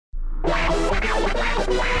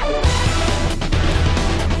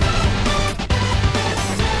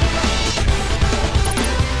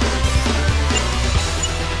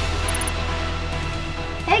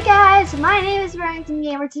my name is Barrington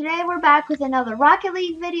Gamer. Today we're back with another Rocket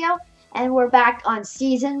League video, and we're back on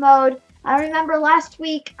season mode. I remember last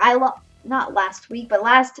week, not last week, but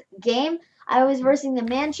last game, I was versing the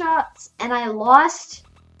Manshots, and I lost,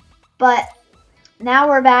 but now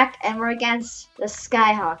we're back, and we're against the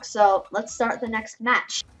Skyhawks, so let's start the next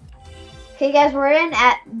match. Okay guys, we're in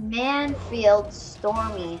at Manfield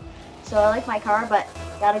Stormy. So I like my car, but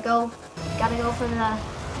gotta go for the...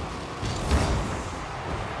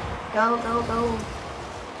 Go.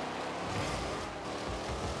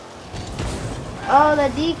 Oh, the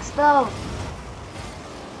Deeks though.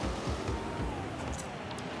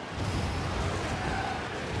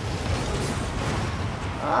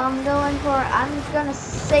 I'm gonna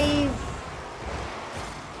save.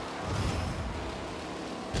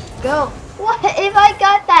 Go. What? If I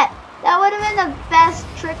got that, that would have been the best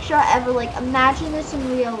trick shot ever. Like, imagine this in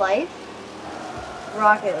real life.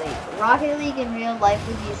 Rocket League in real life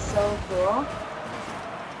would be so cool.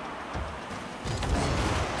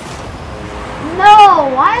 No!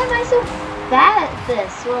 Why am I so bad at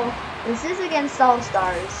this? Well, this is against All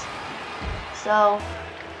Stars. So,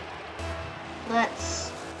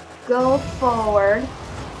 let's go forward.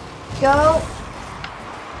 Go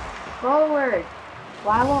forward.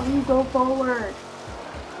 Why won't you go forward?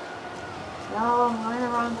 No, I'm going the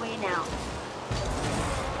wrong way now.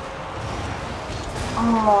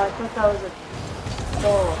 Oh, I thought that was a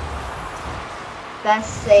goal.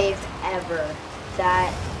 Best save ever.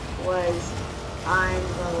 That was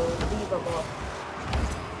unbelievable.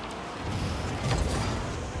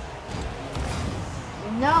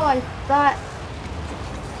 No, I thought...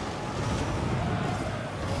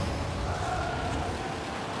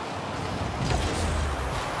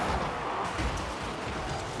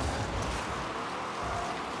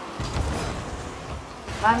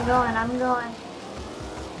 I'm going.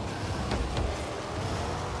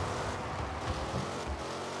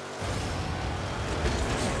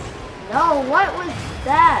 No, what was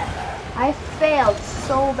that? I failed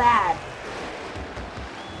so bad.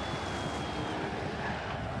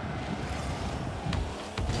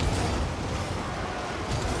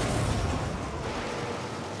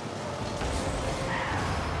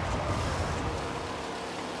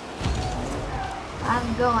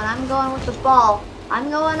 I'm going with the ball. I'm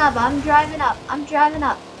going up. I'm driving up. I'm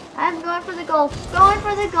going for the goal.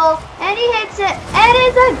 And he hits it. And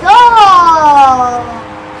it's a goal!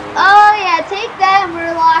 Oh yeah, take that,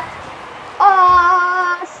 Murloc.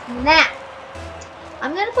 Oh, snap.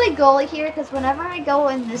 I'm going to play goalie here because whenever I go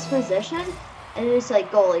in this position, it is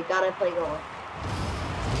like goalie. Gotta play goalie.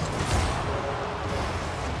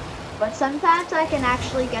 But sometimes I can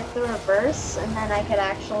actually get the reverse and then I could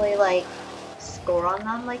actually like score on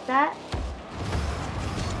them like that.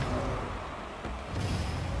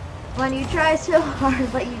 When you try so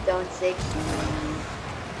hard but you don't succeed.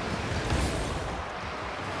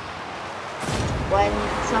 When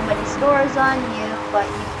somebody scores on you but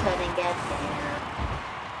you couldn't get there.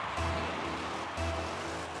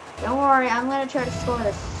 Don't worry, I'm gonna try to score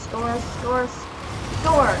this. Score.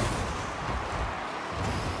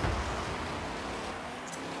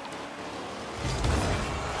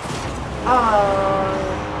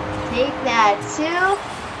 Oh, take that.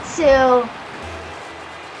 2-2.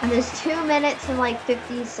 And there's 2 minutes and like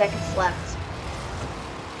 50 seconds left.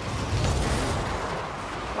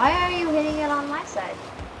 Why are you hitting it on my side?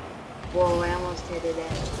 Whoa, I almost hit it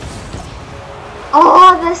in.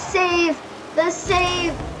 Oh, the save,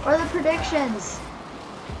 or the predictions.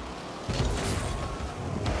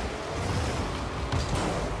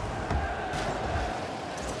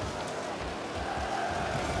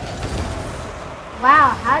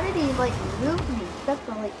 Wow, how did he like move me? He got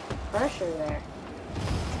the like pressure there.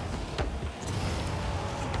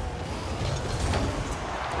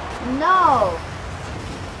 No!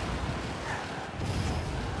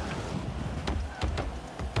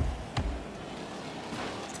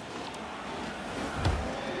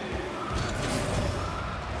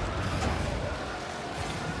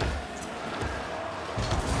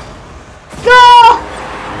 Go!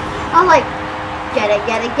 I'm like, get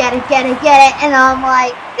it, and I'm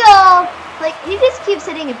like, go! Like, he just keeps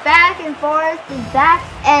hitting it back and forth. It's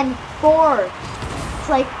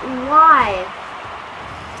like, why?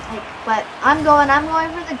 Like, but I'm going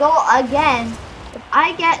for the goal again. If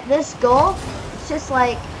I get this goal, it's just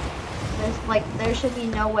like, there should be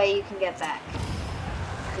no way you can get back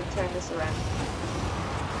to turn this around.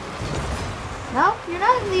 No, you're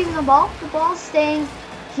not leaving the ball. The ball's staying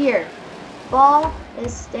here. Ball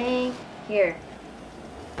is staying here.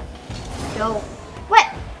 Go. What?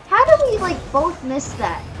 How did we like both miss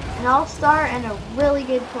that? An all-star and a really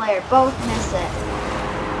good player both miss it.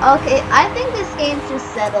 Okay, I think this game's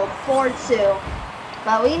just settled 4-2.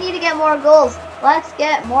 But we need to get more goals. Let's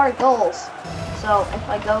get more goals. So if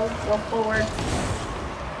I go forward.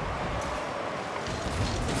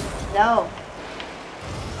 No.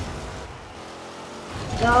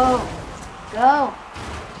 Go. Go.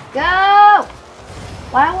 Go!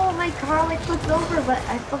 Why won't my car like flip over? But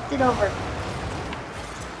I flipped it over.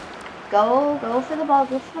 Go for the ball.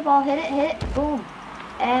 Go for the ball. Hit it. Boom.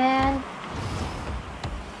 And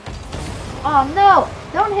oh no!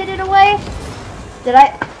 Don't hit it away. Did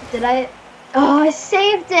I? Oh, I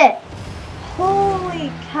saved it.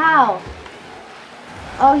 Holy cow.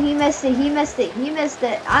 Oh, he missed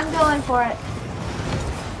it. I'm going for it.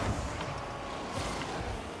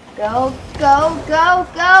 Go.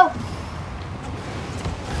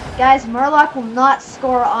 Guys, Murloc will not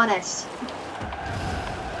score on us.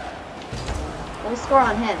 We'll score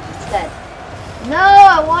on him instead. No,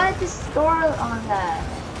 I wanted to score on that.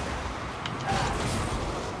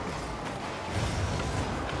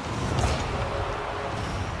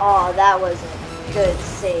 Oh, that was a good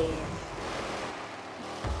save.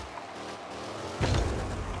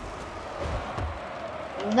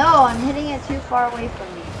 No, I'm hitting it too far away from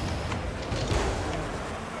me.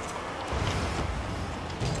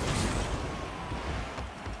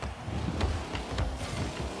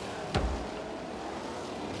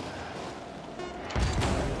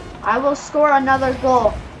 I will score another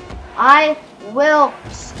goal. I will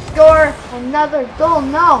score another goal.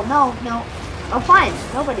 No. Oh, fine.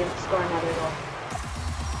 Nobody will score another goal.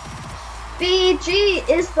 BG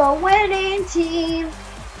is the winning team.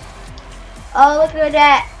 Oh, look at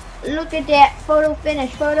that. Look at that. Photo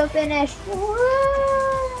finish. Woo!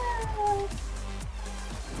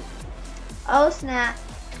 Oh, snap.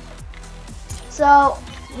 So,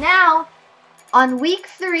 now, on week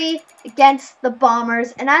 3 against the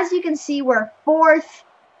Bombers, and as you can see, we're 4th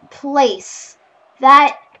place.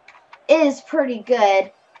 That is pretty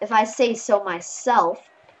good, if I say so myself.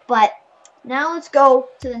 But now let's go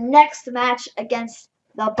to the next match against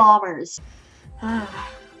the Bombers.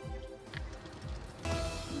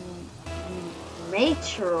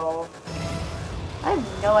 Matrol. I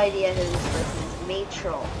have no idea who this person is.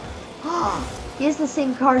 Matrol. He has the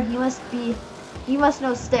same card. He must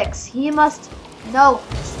know Sticks. He must know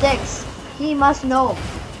Sticks. He must know.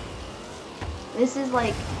 This is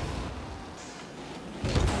like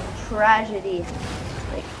tragedy.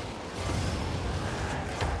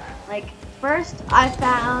 Like first I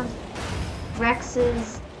found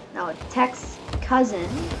Tech's cousin.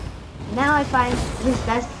 Now I find his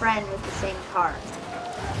best friend with the same card.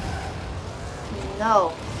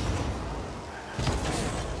 No.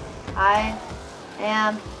 I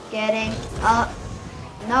am getting up.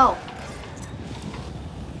 No.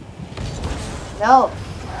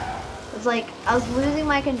 It's like I was losing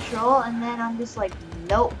my control and then I'm just like,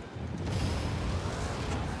 nope.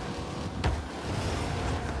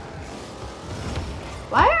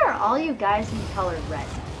 Why are all you guys in color red?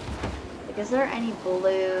 Like, is there any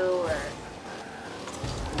blue or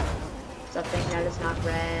something that is not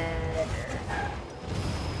red?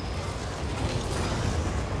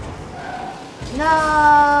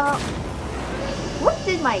 No! What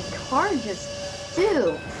did my car just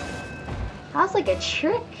do? That was like a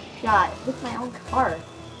trick shot with my own car.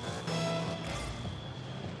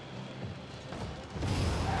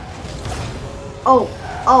 Oh,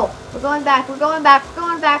 we're going back, and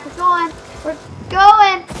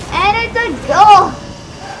it's a goal!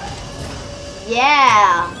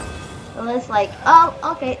 Yeah! Well, it's like, oh,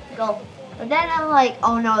 okay, goal. But then I'm like,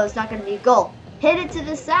 oh no, it's not gonna be a goal. Hit it to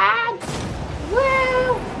the side!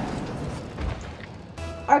 Woo!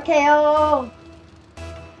 RKO!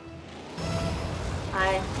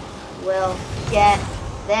 I will get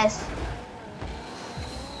this.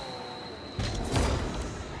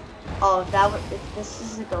 Oh, if this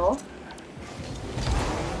is a goal.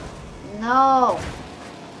 No.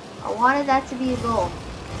 I wanted that to be a goal.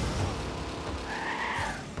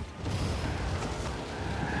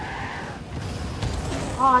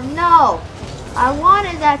 Oh no. I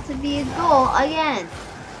wanted that to be a goal again.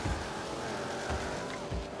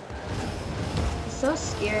 It's so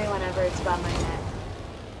scary whenever it's above my head.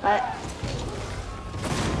 But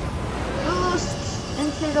boost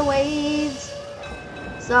into the waves.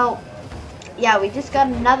 So yeah, we just got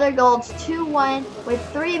another goal. It's 2-1 with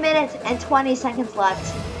 3 minutes and 20 seconds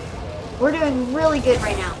left. We're doing really good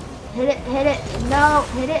right now. Hit it. No,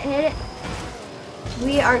 hit it.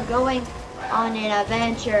 We are going on an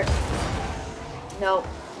adventure. Nope.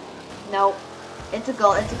 It's a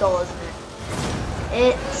goal, isn't it?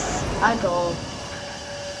 It's a goal.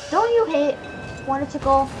 Don't you hate when it's a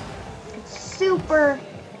goal? It's super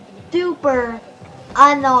duper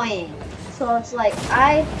annoying. So it's like,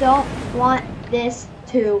 I don't want this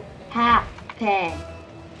to happen.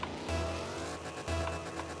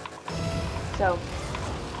 So,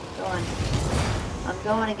 go on. I'm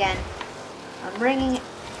going again. I'm bringing it.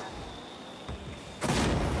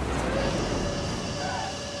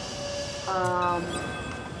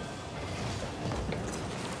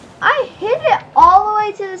 I hit it all the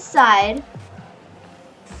way to the side.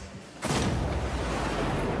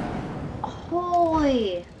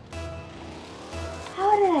 Holy.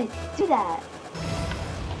 How did I do that?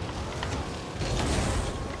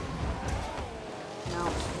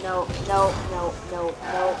 No, no, no, no, no,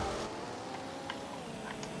 no.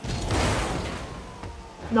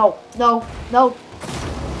 No, no, no.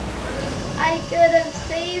 I could have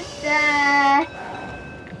saved that.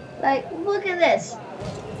 Like, look at this.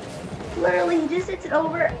 Literally, he just hits it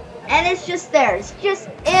over, and it's just there. It's just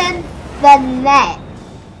in the net.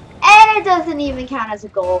 And it doesn't even count as a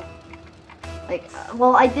goal. Like,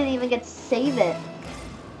 well, I didn't even get to save it.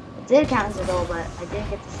 It did count as a goal, but I didn't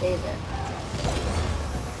get to save it.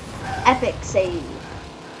 Epic save.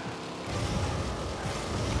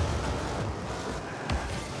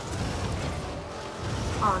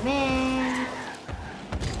 Aw, man.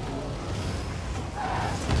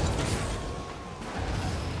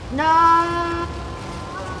 No.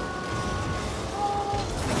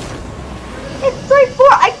 It's 3-4.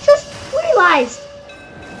 I just realized.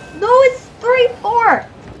 No, it's 3-4.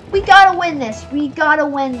 We gotta win this. We gotta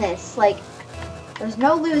win this. Like, there's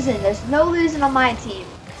no losing. There's no losing on my team.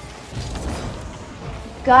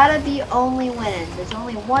 Gotta be only winning. There's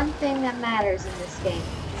only one thing that matters in this game.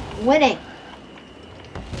 Winning.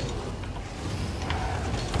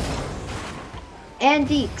 And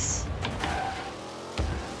Deeks.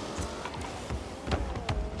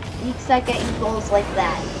 Deeks that getting goals like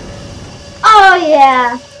that. Oh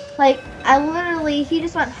yeah! Like, I literally, he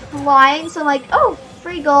just went flying, so I'm like, oh,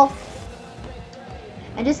 free goal.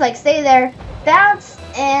 And just like stay there, bounce,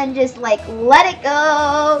 and just like let it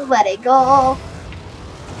go, let it go.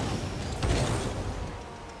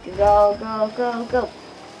 Go, go, go, go.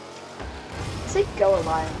 I say go a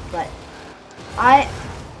lot, but I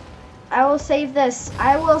will save this.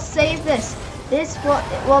 I will save this. This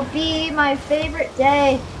will be my favorite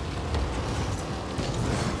day.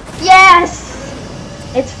 Yes!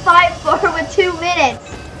 It's 5-4 with 2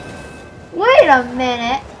 minutes. Wait a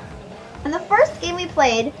minute. In the first game we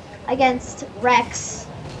played against Rex,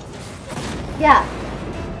 yeah,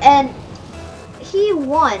 and he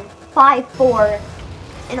won 5-4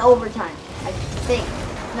 in overtime, I think.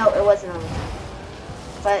 No, it wasn't overtime.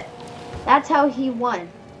 But that's how he won.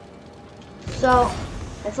 So,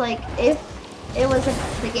 it's like, if it was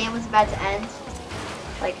the game was about to end,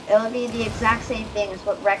 like, it would be the exact same thing as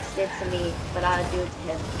what Rex did to me, but I would do it to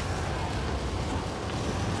him.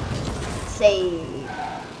 Save.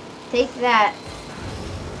 Take that.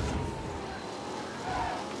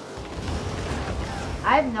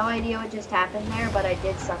 I have no idea what just happened there, but I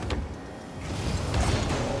did something.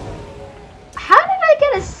 How did I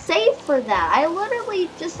get a save for that? I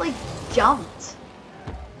literally just, like, jumped.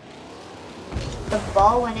 The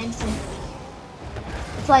ball went into...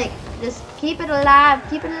 It's like, just keep it alive,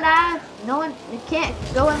 keep it alive. No one, it can't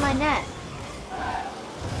go in my net.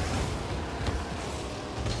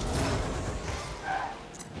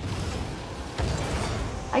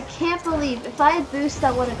 I can't believe, if I had boost,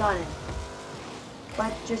 that would have gone in.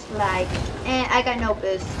 But just lag. And I got no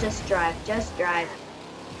boost, just drive, just drive.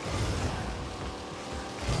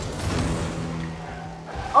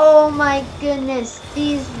 Oh my goodness,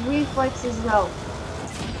 these reflexes though.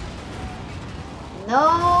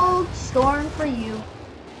 No scoring for you.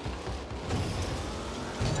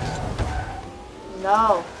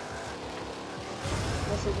 No.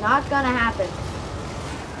 This is not gonna happen.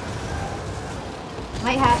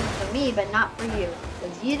 Might happen for me, but not for you.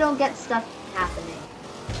 Because you don't get stuff happening.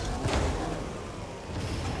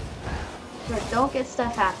 So don't get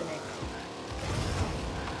stuff happening.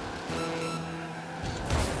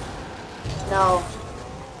 No.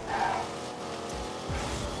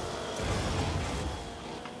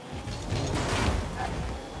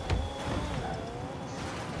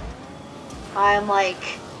 I'm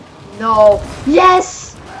like, no.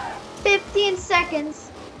 Yes! 15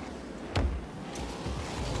 seconds.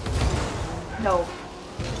 No.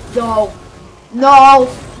 No. No.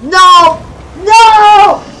 No.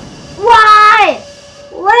 No! Why?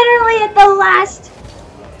 Literally at the last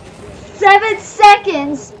 7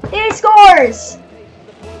 seconds, he scores!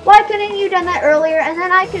 Why couldn't you done that earlier and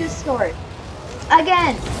then I could have scored?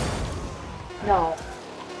 Again. No.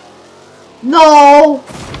 No!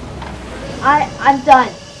 I'm done.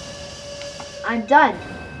 I'm done.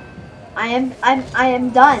 I am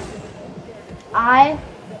done. I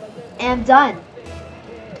am done.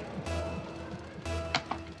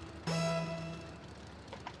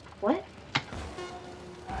 What?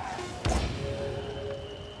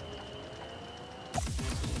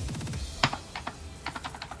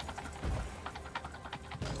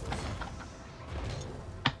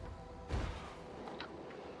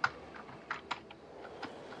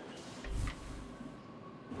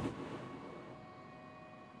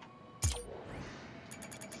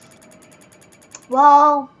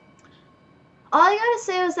 Well, all I gotta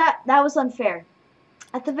say was that was unfair.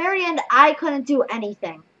 At the very end, I couldn't do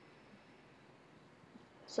anything.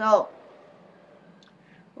 So,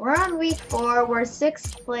 we're on week 4. We're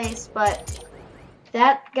 6th place, but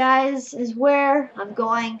that, guys, is where I'm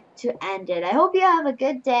going to end it. I hope you have a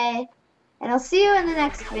good day, and I'll see you in the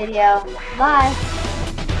next video. Bye.